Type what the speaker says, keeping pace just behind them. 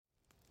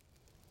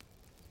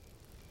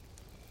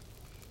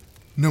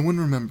No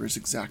one remembers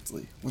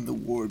exactly when the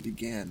war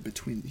began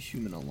between the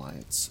Human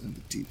Alliance and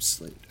the Deep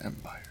Slate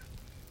Empire.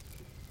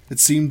 It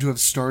seemed to have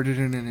started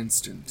in an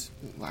instant,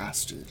 but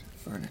lasted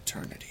for an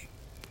eternity.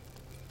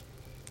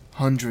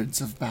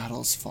 Hundreds of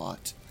battles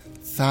fought,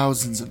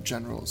 thousands of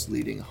generals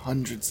leading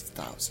hundreds of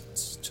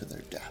thousands to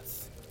their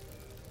death.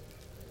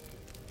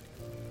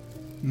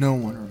 No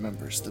one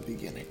remembers the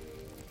beginning,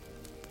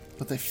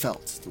 but they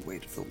felt the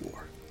weight of the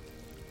war.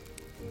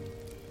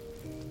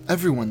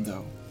 Everyone,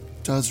 though,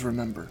 does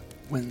remember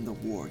when the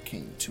war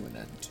came to an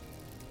end.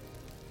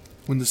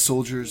 When the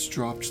soldiers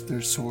dropped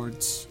their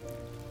swords,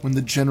 when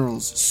the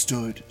generals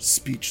stood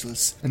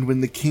speechless, and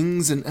when the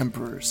kings and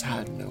emperors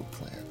had no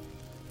plan.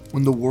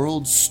 When the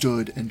world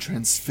stood and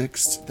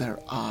transfixed their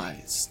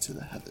eyes to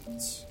the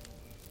heavens.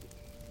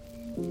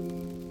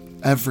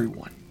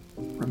 Everyone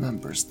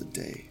remembers the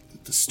day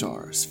that the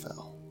stars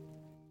fell.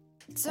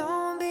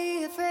 Don't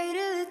be afraid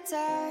of the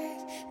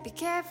dark. Be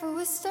careful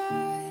with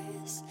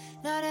stars.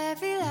 Not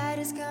every light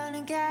is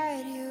gonna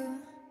guide you.